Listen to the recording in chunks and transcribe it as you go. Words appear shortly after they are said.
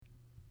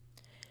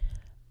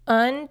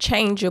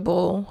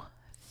Unchangeable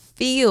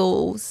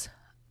feels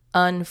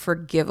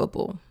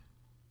unforgivable.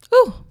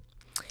 Ooh,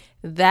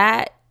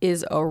 that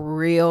is a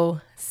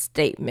real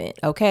statement,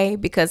 okay?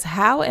 Because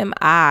how am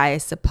I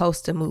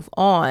supposed to move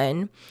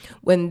on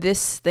when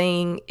this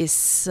thing is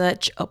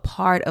such a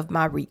part of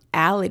my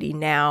reality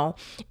now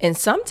and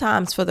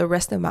sometimes for the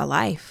rest of my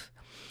life?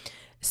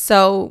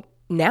 So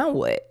now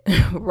what,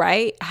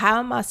 right? How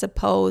am I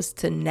supposed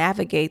to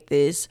navigate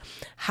this?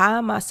 How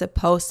am I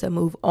supposed to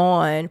move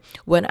on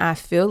when I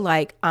feel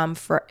like I'm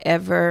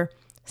forever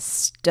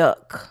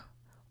stuck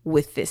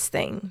with this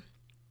thing?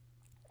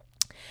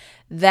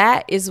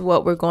 That is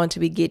what we're going to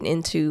be getting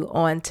into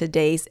on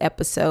today's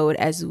episode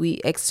as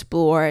we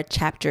explore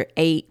Chapter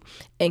 8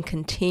 and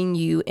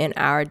continue in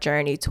our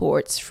journey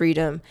towards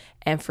freedom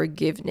and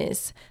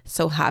forgiveness.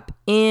 So hop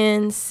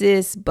in,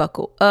 sis,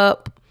 buckle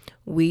up.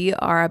 We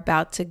are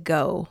about to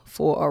go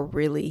for a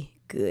really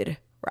good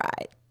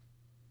ride.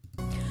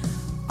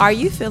 Are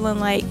you feeling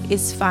like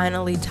it's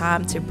finally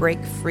time to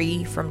break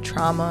free from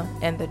trauma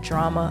and the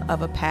drama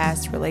of a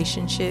past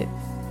relationship?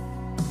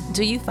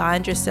 Do you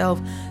find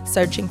yourself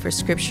searching for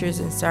scriptures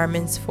and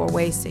sermons for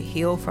ways to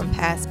heal from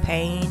past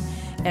pain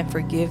and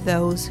forgive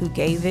those who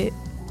gave it?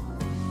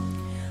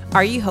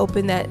 Are you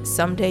hoping that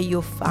someday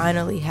you'll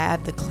finally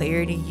have the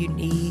clarity you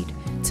need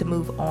to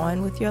move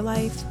on with your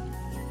life?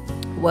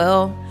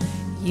 Well,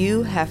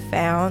 you have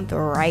found the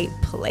right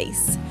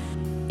place.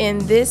 In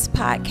this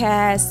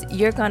podcast,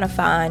 you're going to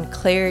find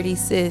clarity,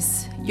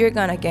 sis. You're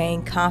going to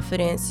gain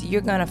confidence.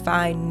 You're going to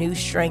find new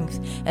strength.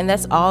 And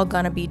that's all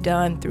going to be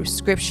done through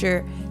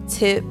scripture,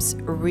 tips,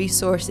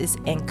 resources,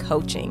 and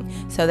coaching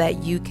so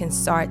that you can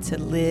start to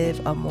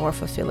live a more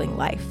fulfilling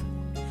life.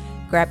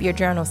 Grab your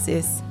journal,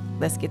 sis.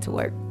 Let's get to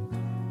work.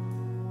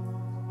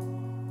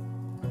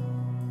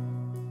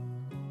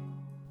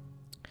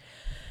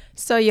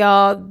 So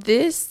y'all,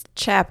 this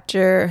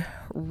chapter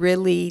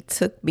really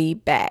took me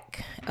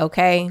back,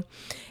 okay?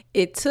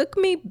 It took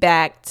me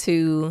back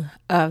to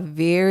a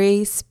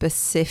very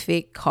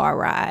specific car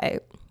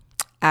ride.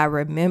 I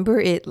remember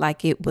it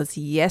like it was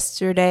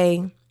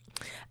yesterday.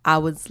 I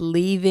was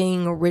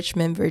leaving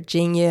Richmond,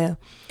 Virginia,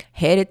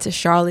 headed to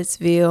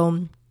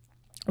Charlottesville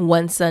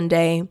one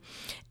Sunday.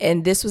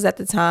 And this was at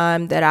the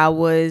time that I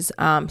was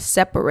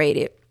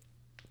separated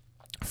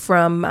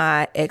from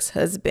my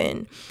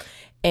ex-husband.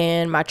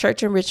 And my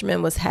church in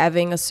Richmond was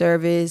having a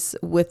service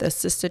with a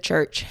sister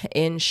church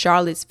in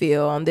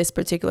Charlottesville. On this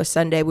particular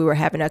Sunday, we were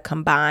having a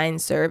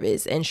combined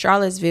service. And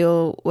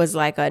Charlottesville was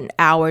like an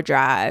hour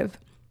drive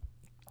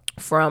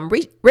from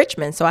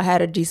Richmond. So I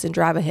had a decent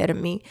drive ahead of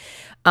me.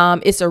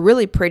 It's a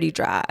really pretty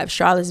drive.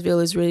 Charlottesville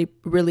is really,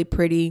 really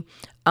pretty.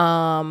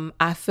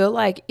 I feel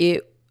like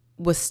it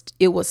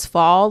was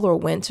fall or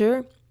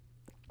winter,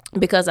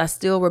 because I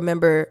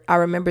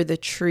remember the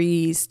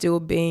trees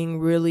still being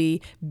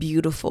really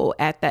beautiful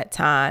at that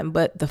time,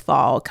 but the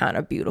fall kind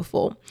of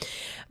beautiful.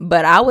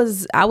 But I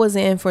was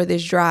in for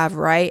this drive,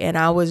 right? And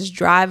I was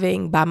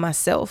driving by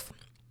myself.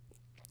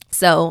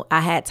 So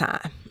I had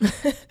time.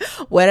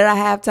 What did I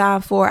have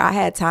time for? I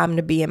had time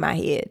to be in my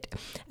head.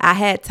 I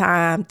had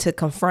time to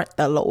confront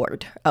the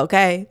Lord.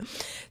 Okay.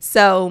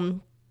 So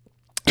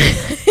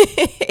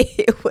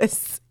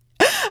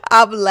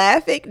I'm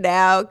laughing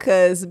now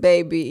because,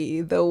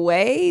 baby, the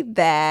way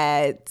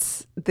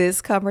that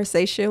this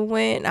conversation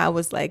went, I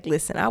was like,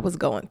 listen, I was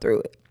going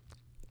through it.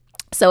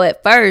 So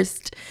at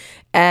first,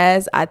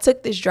 as I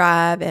took this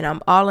drive and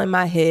I'm all in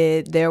my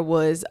head, there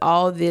was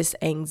all this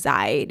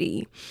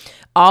anxiety.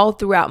 All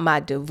throughout my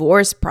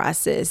divorce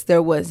process,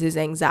 there was this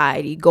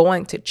anxiety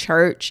going to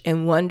church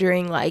and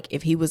wondering like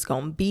if he was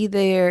going to be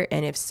there,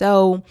 and if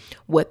so,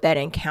 what that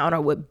encounter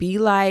would be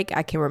like.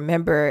 I can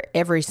remember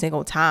every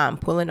single time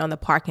pulling on the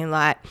parking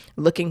lot,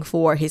 looking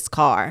for his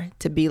car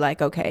to be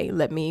like, okay,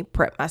 let me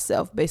prep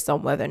myself based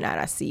on whether or not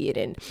I see it,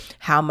 and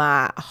how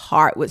my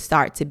heart would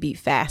start to beat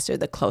faster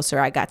the closer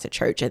I got to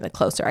church and the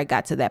closer I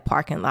got to that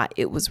parking lot.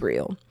 It was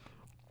real.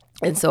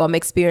 And so I'm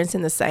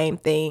experiencing the same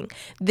thing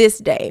this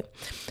day.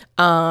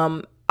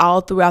 All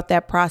throughout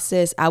that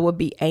process, I would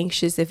be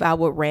anxious if I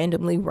would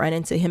randomly run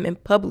into him in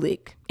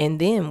public. And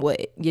then what?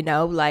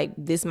 Like,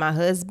 this my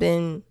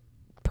husband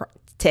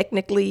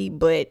technically,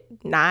 but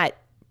not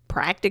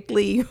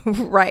practically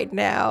right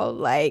now.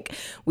 Like,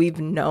 we've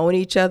known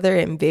each other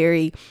in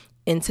very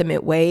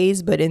intimate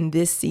ways, but in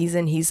this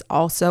season, he's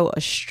also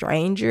a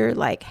stranger.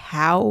 Like,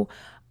 how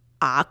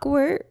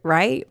awkward,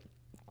 right?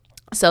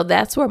 So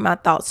that's where my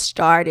thoughts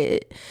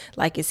started.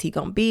 Like, is he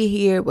going to be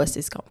here? What's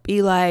this going to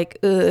be like?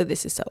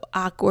 This is so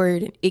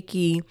awkward and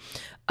icky.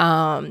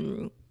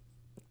 And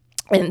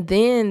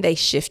then they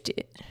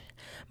shifted.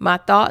 My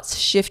thoughts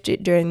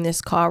shifted during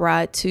this car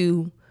ride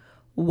to,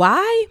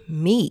 why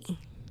me?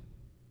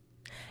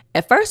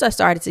 At first, I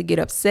started to get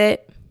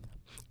upset.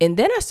 And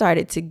then I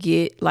started to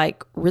get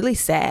like really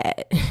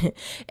sad.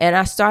 And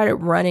I started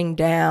running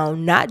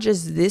down not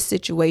just this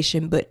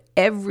situation, but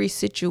every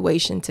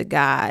situation to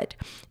God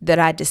that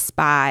I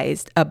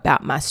despised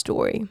about my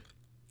story.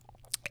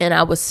 And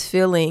I was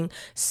feeling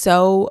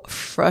so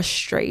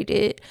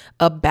frustrated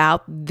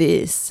about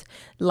this,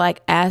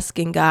 like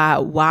asking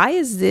God, why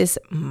is this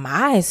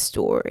my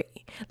story?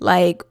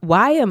 Like,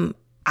 why am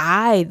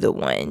I the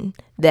one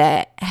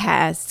that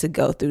has to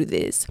go through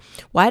this?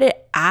 Why did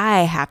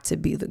I have to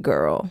be the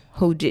girl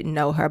who didn't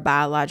know her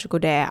biological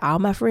dad? All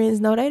my friends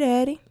know their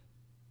daddy.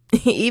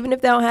 Even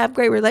if they don't have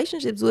great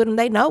relationships with them,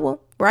 they know them,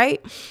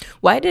 right?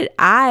 Why did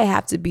I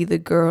have to be the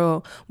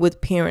girl with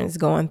parents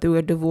going through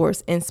a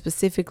divorce, and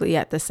specifically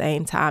at the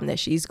same time that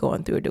she's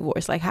going through a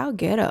divorce? Like, how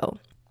ghetto.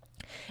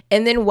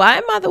 And then why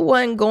am I the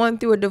one going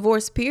through a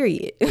divorce,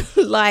 period?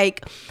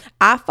 Like,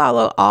 I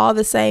follow all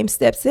the same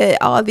steps that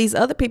all these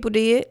other people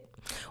did.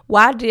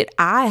 Why did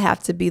I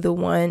have to be the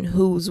one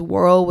whose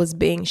world was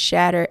being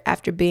shattered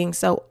after being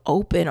so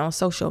open on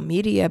social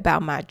media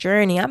about my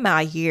journey? I'm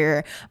out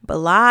here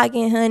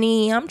blogging,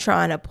 honey. I'm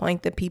trying to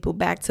point the people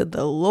back to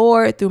the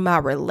Lord through my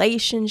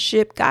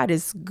relationship. God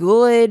is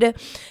good.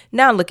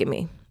 Now look at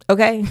me,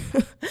 okay?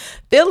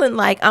 Feeling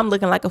like I'm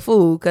looking like a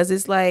fool because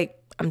it's like,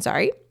 I'm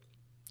sorry.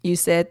 You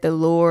said the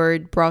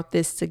Lord brought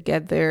this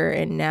together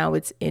and now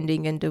it's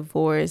ending in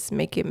divorce.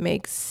 Make it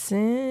make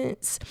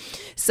sense.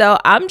 So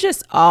I'm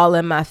just all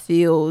in my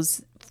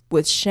feels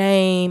with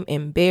shame,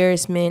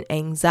 embarrassment,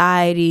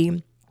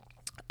 anxiety,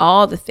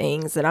 all the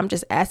things. And I'm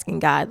just asking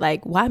God,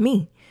 like, why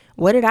me?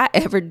 What did I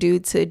ever do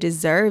to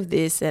deserve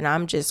this? And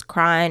I'm just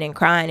crying and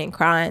crying and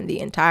crying the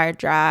entire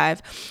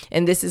drive.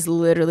 And this is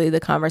literally the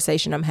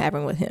conversation I'm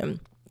having with him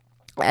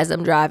as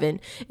I'm driving,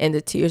 and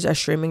the tears are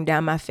streaming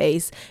down my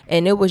face.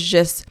 And it was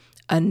just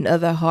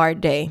another hard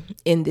day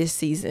in this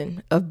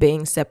season of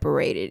being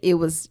separated. It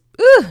was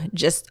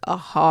just a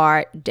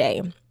hard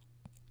day.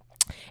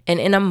 And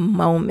in a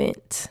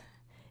moment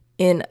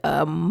in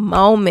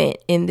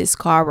this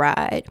car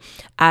ride,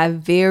 I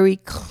very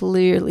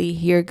clearly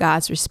hear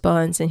God's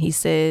response. And he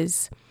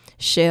says,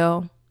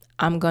 Shell,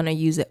 I'm going to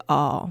use it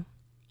all.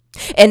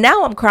 And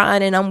now I'm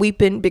crying and I'm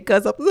weeping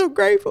because I'm so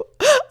grateful.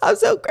 I'm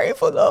so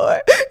grateful,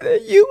 Lord,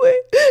 that you would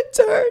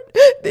turn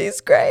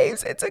these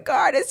graves into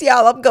gardens.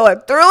 Y'all, I'm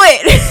going through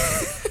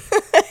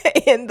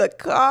it in the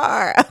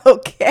car.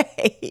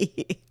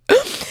 Okay.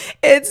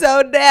 And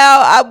so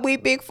now I'm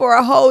weeping for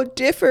a whole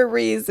different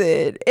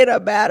reason in a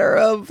matter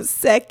of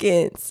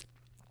seconds.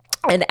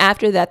 And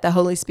after that, the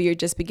Holy Spirit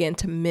just began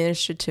to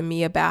minister to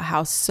me about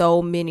how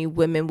so many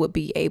women would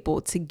be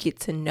able to get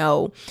to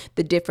know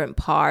the different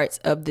parts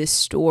of this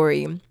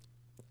story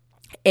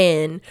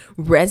and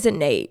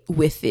resonate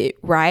with it,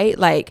 right?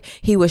 Like,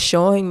 he was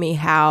showing me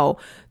how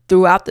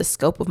throughout the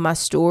scope of my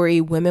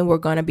story, women were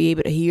going to be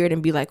able to hear it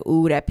and be like,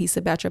 ooh, that piece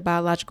about your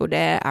biological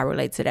dad, I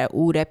relate to that.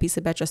 Ooh, that piece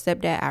about your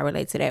stepdad, I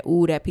relate to that.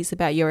 Ooh, that piece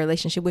about your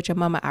relationship with your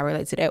mama, I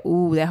relate to that.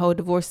 Ooh, that whole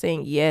divorce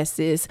thing, yes,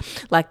 sis.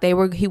 Like,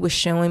 he was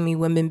showing me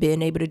women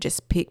being able to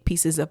just pick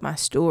pieces of my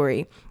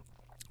story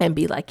and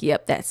be like,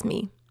 yep, that's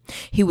me.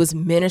 He was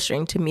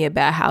ministering to me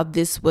about how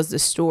this was the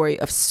story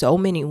of so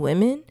many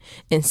women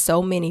and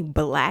so many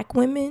Black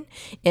women,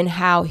 and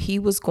how he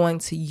was going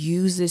to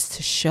use this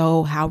to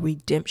show how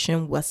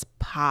redemption was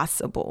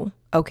possible.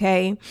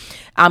 Okay.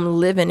 I'm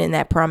living in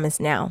that promise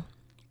now.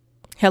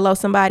 Hello,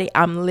 somebody.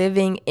 I'm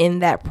living in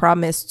that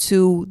promise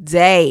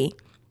today.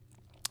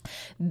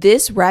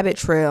 This rabbit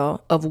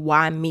trail of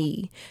why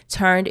me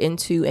turned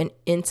into an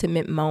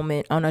intimate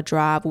moment on a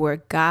drive where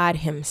God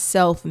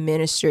himself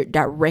ministered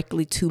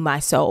directly to my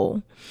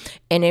soul.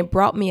 And it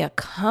brought me a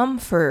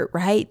comfort,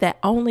 right, that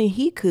only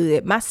he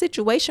could. My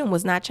situation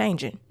was not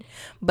changing,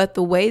 but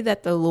the way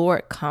that the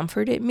Lord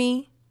comforted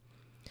me,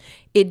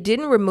 it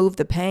didn't remove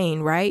the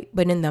pain, right?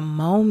 But in the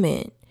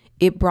moment,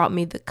 it brought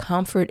me the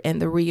comfort and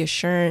the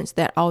reassurance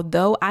that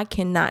although I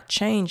cannot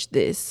change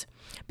this,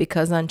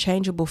 because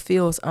unchangeable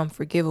feels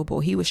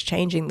unforgivable, he was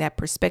changing that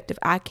perspective.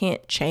 I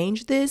can't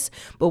change this,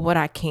 but what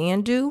I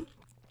can do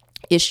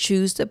is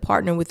choose to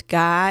partner with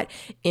God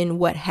in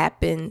what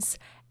happens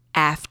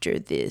after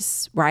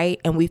this,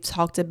 right? And we've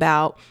talked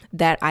about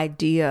that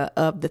idea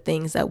of the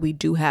things that we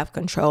do have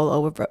control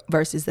over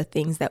versus the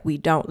things that we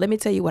don't. Let me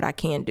tell you what I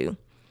can do.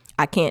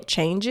 I can't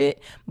change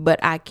it, but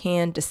I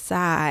can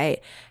decide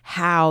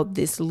how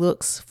this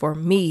looks for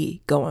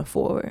me going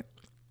forward.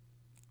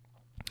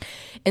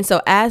 And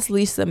so, as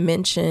Lisa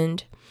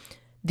mentioned,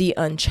 the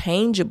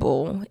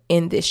unchangeable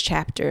in this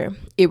chapter,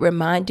 it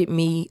reminded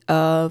me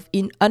of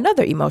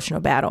another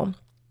emotional battle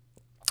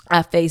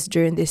I faced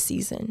during this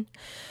season.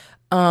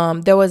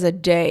 There was a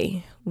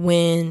day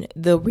when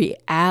the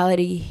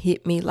reality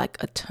hit me like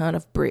a ton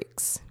of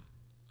bricks.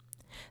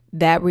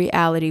 That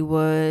reality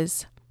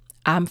was,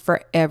 I'm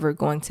forever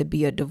going to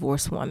be a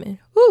divorced woman.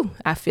 Woo,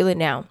 I feel it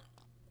now.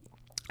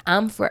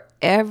 I'm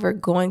forever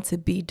going to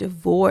be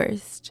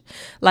divorced.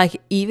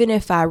 Like, even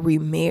if I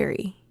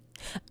remarry,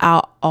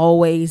 I'll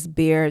always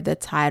bear the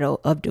title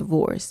of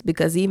divorce,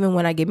 because even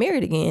when I get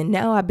married again,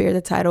 now I bear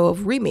the title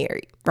of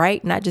remarried,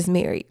 right? Not just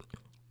married.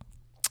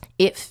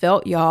 It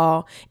felt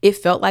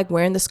like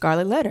wearing the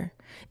scarlet letter.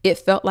 It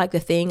felt like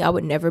the thing I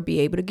would never be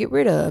able to get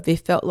rid of.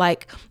 It felt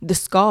like the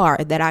scar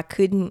that I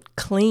couldn't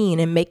clean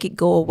and make it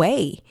go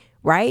away,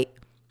 right?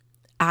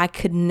 I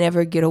could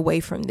never get away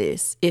from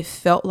this. It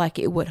felt like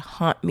it would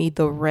haunt me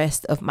the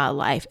rest of my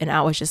life. And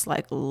I was just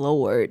like,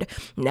 Lord,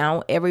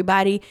 now every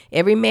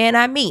man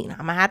I meet, I'm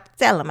gonna have to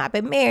tell them I've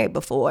been married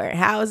before.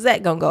 How is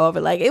that gonna go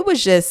over? Like, it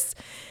was just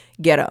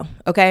ghetto.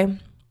 Okay.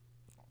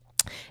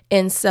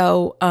 And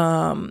so,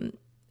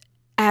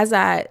 as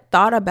I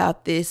thought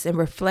about this and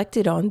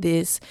reflected on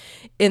this,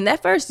 in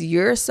that first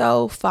year or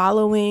so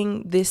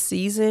following this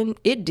season,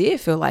 it did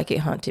feel like it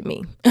haunted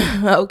me.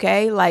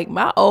 Okay. Like,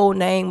 my old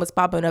name was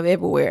popping up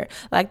everywhere.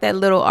 Like that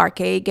little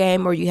arcade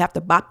game where you have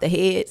to bop the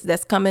heads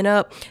that's coming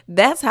up.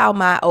 That's how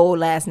my old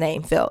last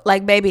name felt.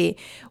 Like, baby,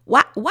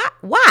 why?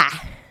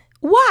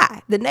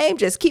 The name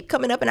just keep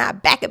coming up and I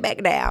back it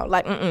back down.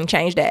 Like,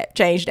 change that.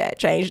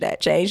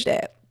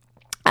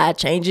 I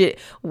change it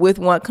with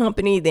one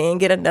company, then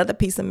get another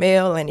piece of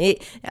mail, and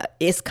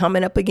it's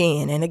coming up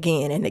again and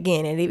again and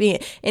again and again.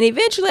 And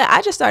eventually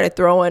I just started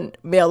throwing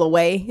mail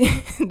away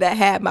that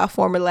had my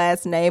former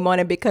last name on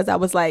it, because I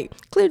was like,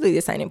 clearly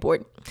this ain't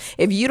important.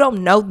 If you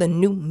don't know the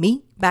new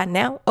me by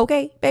now,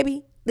 okay,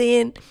 baby,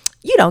 then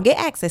you don't get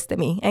access to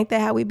me. Ain't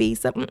that how we be?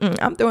 So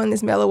I'm throwing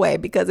this mail away,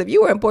 because if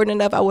you were important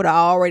enough, I would have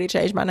already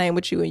changed my name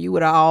with you and you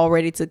would have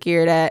already took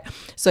care of that.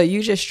 So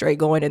you just straight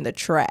going in the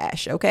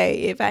trash.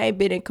 Okay. If I ain't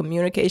been in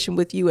communication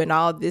with you in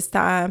all this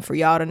time for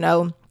y'all to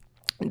know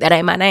that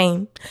ain't my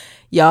name,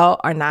 y'all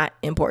are not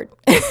important.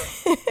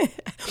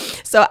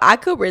 So I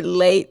could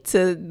relate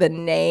to the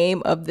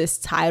name of this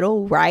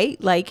title, right?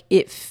 Like,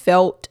 it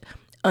felt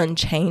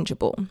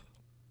unchangeable.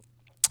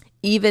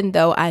 Even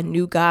though I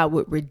knew God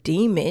would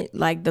redeem it,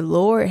 like the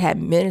Lord had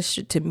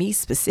ministered to me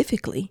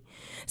specifically.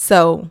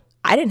 So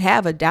I didn't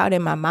have a doubt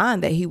in my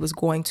mind that he was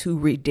going to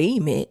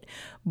redeem it.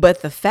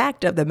 But the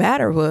fact of the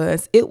matter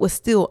was, it was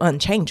still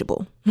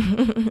unchangeable.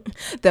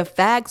 The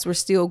facts were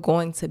still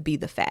going to be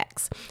the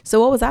facts.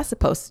 So what was I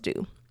supposed to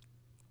do?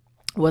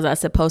 Was I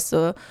supposed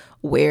to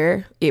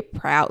wear it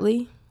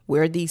proudly?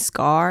 Wear these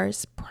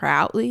scars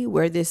proudly,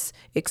 wear this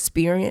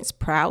experience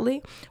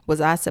proudly? Was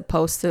I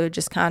supposed to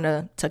just kind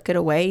of tuck it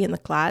away in the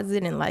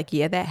closet and like,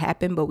 yeah, that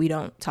happened, but we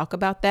don't talk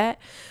about that?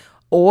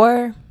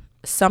 Or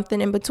something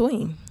in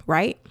between,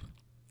 right?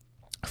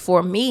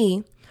 For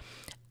me,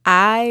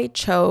 I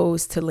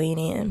chose to lean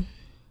in.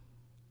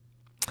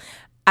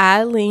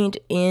 I leaned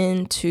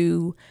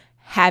into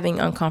having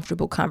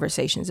uncomfortable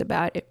conversations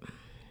about it.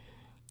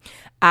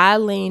 I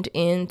leaned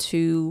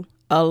into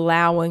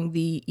allowing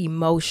the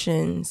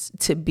emotions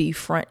to be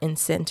front and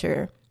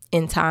center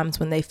in times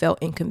when they felt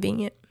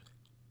inconvenient.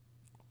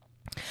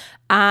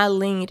 I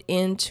leaned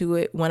into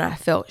it when I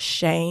felt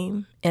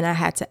shame and I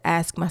had to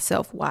ask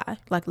myself why.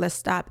 Like, let's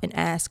stop and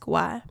ask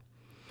why.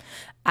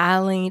 I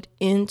leaned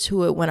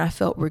into it when I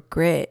felt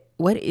regret.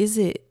 What is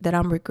it that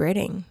I'm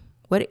regretting?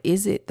 What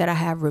is it that I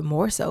have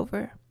remorse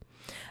over?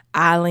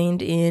 I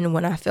leaned in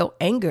when I felt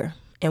anger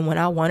and when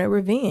I wanted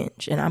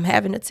revenge, and I'm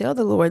having to tell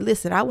the Lord,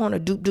 listen, I want to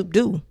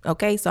do.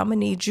 Okay, so I'm going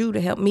to need you to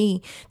help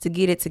me to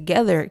get it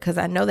together, because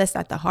I know that's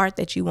not the heart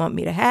that you want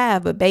me to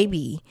have. But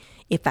baby,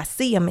 if I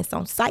see him, it's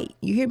on sight.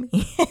 You hear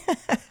me?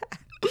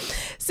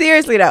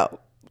 Seriously though,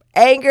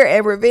 anger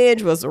and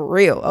revenge was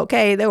real.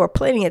 Okay, there were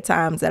plenty of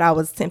times that I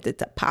was tempted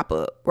to pop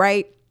up,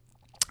 right?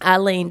 I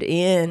leaned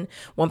in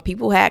when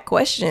people had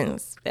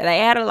questions, and I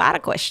had a lot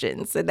of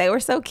questions, and they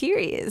were so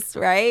curious,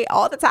 right?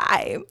 All the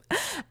time.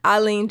 I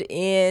leaned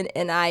in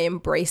and I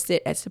embraced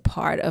it as a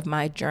part of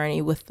my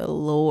journey with the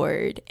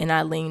Lord. And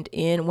I leaned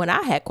in when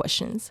I had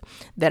questions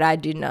that I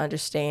didn't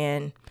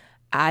understand.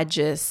 I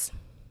just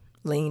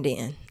leaned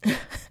in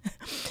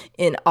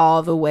in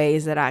all the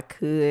ways that I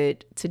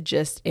could to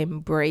just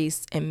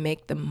embrace and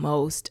make the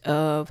most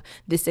of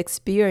this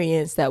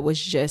experience that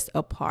was just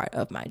a part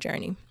of my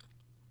journey.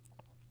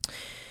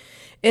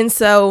 And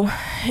so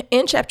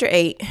in chapter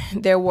 8,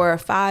 there were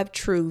 5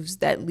 truths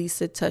that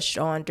Lisa touched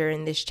on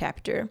during this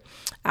chapter.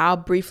 I'll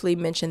briefly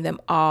mention them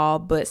all,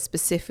 but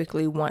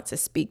specifically want to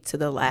speak to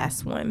the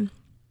last one.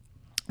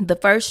 The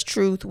first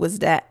truth was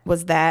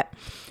that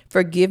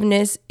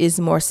forgiveness is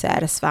more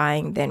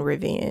satisfying than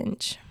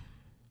revenge.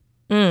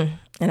 And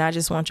I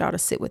just want y'all to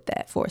sit with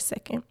that for a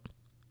second.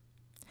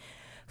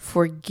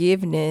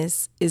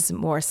 Forgiveness is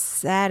more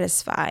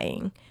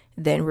satisfying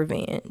than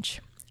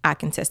revenge. I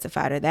can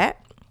testify to that.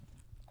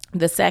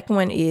 The second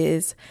one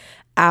is,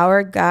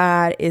 our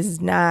God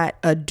is not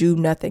a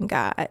do-nothing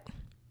God.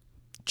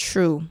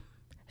 True.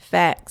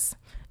 Facts.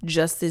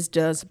 Justice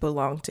does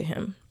belong to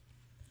him.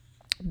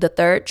 The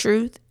third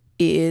truth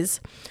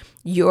is,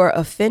 your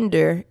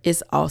offender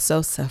is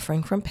also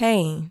suffering from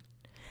pain.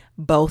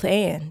 Both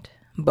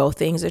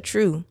things are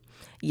true.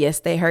 Yes,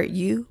 they hurt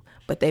you,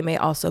 but they may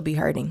also be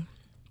hurting.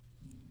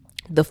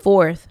 The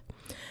fourth,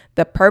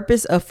 the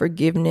purpose of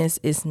forgiveness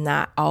is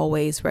not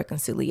always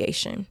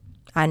reconciliation.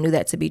 I knew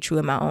that to be true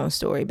in my own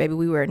story. Baby,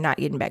 we were not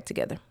getting back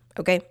together.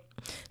 Okay.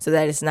 So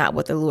that is not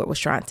what the Lord was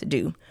trying to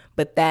do.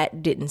 But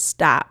that didn't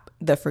stop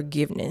the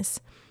forgiveness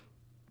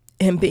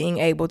and being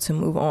able to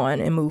move on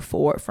and move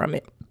forward from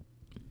it.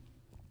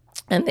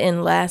 And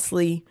then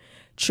lastly,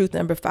 truth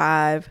number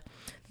 5,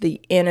 the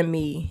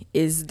enemy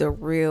is the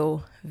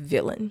real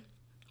villain.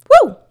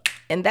 Woo!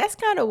 And that's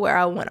kind of where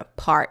I want to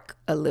park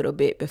a little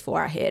bit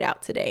before I head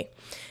out today.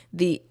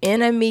 The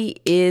enemy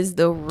is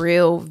the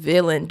real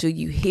villain. Do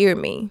you hear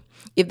me?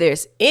 If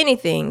there's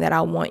anything that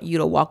I want you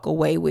to walk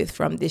away with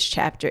from this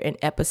chapter and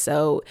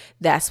episode,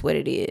 that's what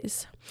it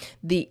is.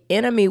 The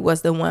enemy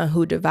was the one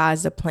who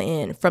devised a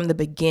plan from the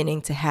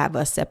beginning to have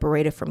us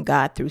separated from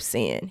God through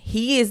sin.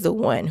 He is the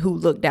one who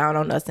looked down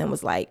on us and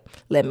was like,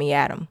 let me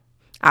at them.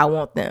 I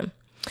want them.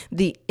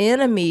 The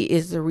enemy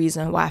is the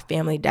reason why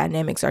family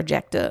dynamics are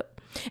jacked up.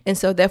 And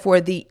so therefore,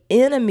 the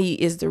enemy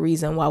is the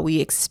reason why we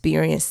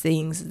experience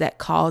things that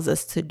cause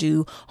us to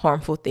do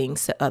harmful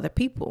things to other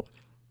people.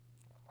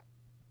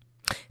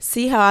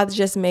 See how I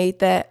just made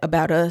that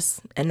about us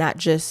and not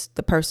just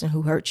the person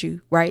who hurt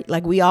you, right?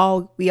 Like we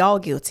all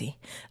guilty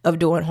of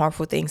doing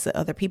harmful things to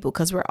other people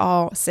because we're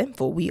all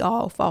sinful. We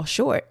all fall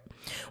short.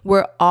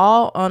 We're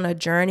all on a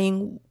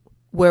journey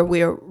where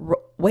we're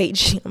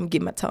waging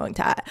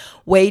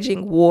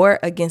war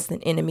against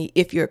an enemy.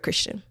 If you're a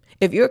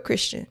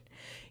Christian,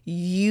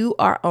 you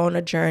are on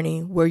a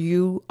journey where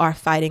you are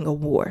fighting a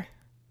war.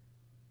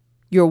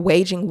 You're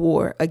waging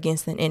war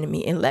against an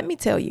enemy. And let me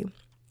tell you,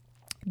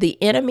 the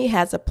enemy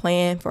has a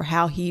plan for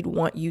how he'd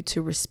want you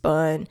to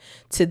respond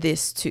to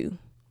this too,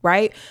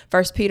 right?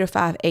 1 Peter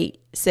 5:8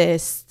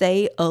 says,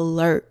 stay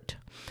alert.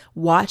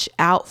 Watch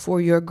out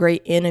for your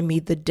great enemy,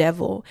 the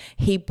devil.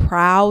 He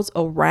prowls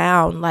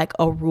around like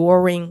a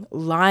roaring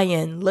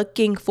lion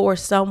looking for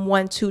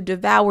someone to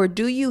devour.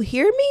 Do you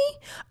hear me?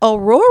 A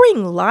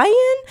roaring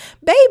lion?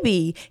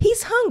 Baby,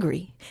 he's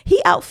hungry.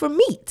 He out for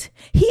meat.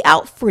 He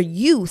out for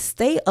you.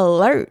 Stay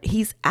alert.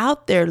 He's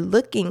out there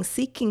looking,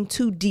 seeking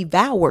to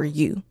devour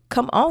you.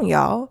 Come on,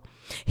 y'all.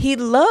 He'd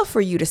love for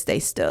you to stay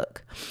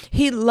stuck.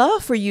 He'd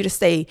love for you to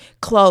stay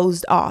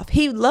closed off.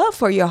 He'd love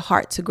for your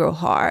heart to grow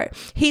hard.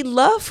 He'd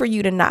love for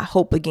you to not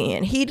hope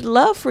again. He'd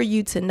love for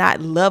you to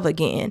not love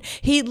again.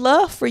 He'd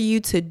love for you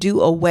to do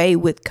away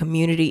with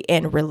community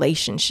and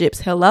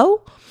relationships.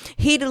 Hello?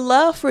 He'd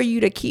love for you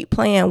to keep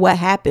playing what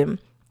happened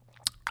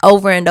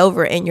over and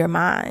over in your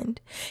mind.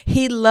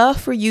 He'd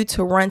love for you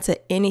to run to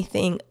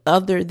anything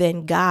other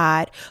than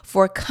God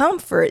for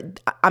comfort.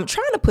 I'm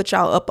trying to put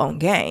y'all up on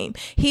game.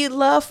 He'd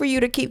love for you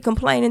to keep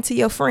complaining to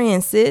your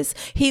friends, sis.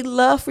 He'd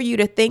love for you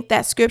to think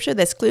that scripture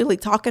that's clearly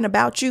talking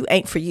about you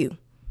ain't for you.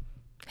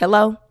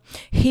 Hello?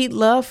 He'd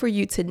love for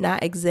you to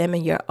not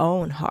examine your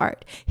own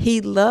heart.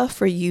 He'd love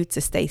for you to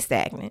stay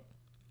stagnant.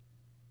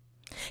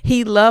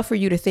 He'd love for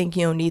you to think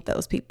you don't need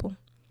those people.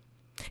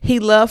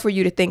 He'd love for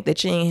you to think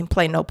that you ain't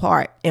play no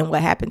part in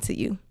what happened to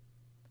you.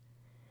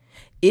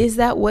 Is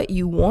that what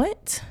you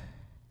want?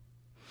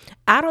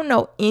 I don't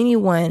know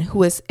anyone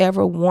who has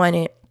ever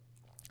wanted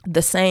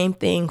the same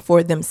thing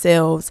for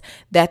themselves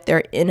that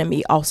their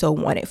enemy also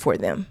wanted for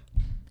them.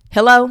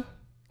 Hello?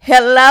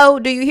 Hello?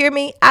 Do you hear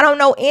me? I don't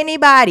know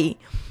anybody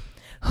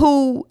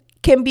who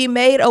can be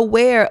made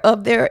aware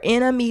of their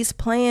enemy's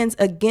plans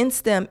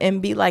against them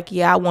and be like,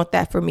 yeah, I want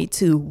that for me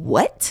too.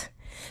 What?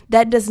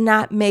 That does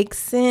not make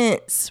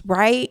sense,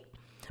 right?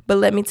 But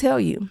let me tell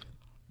you,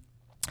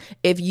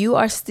 if you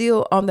are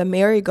still on the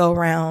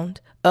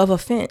merry-go-round of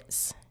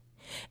offense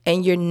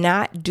and you're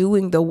not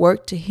doing the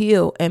work to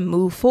heal and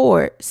move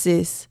forward,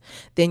 sis,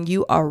 then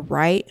you are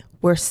right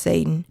where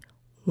Satan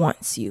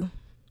wants you.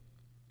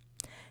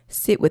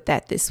 Sit with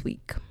that this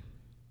week.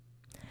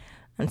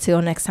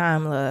 Until next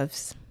time,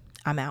 loves,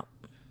 I'm out.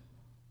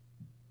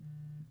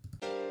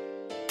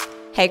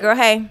 Hey, girl,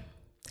 hey.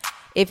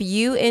 If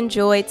you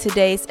enjoyed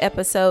today's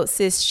episode,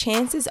 sis,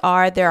 chances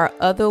are there are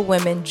other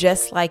women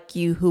just like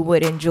you who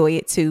would enjoy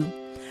it too.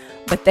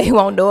 But they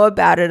won't know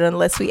about it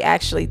unless we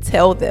actually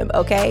tell them,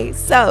 okay?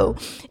 So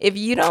if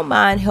you don't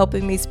mind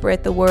helping me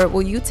spread the word,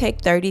 will you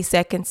take 30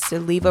 seconds to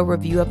leave a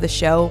review of the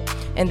show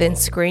and then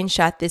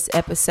screenshot this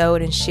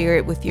episode and share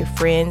it with your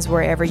friends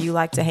wherever you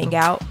like to hang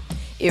out?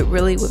 It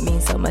really would mean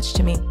so much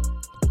to me.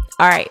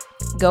 All right,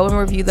 go and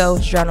review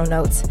those journal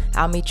notes.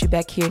 I'll meet you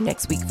back here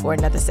next week for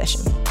another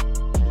session.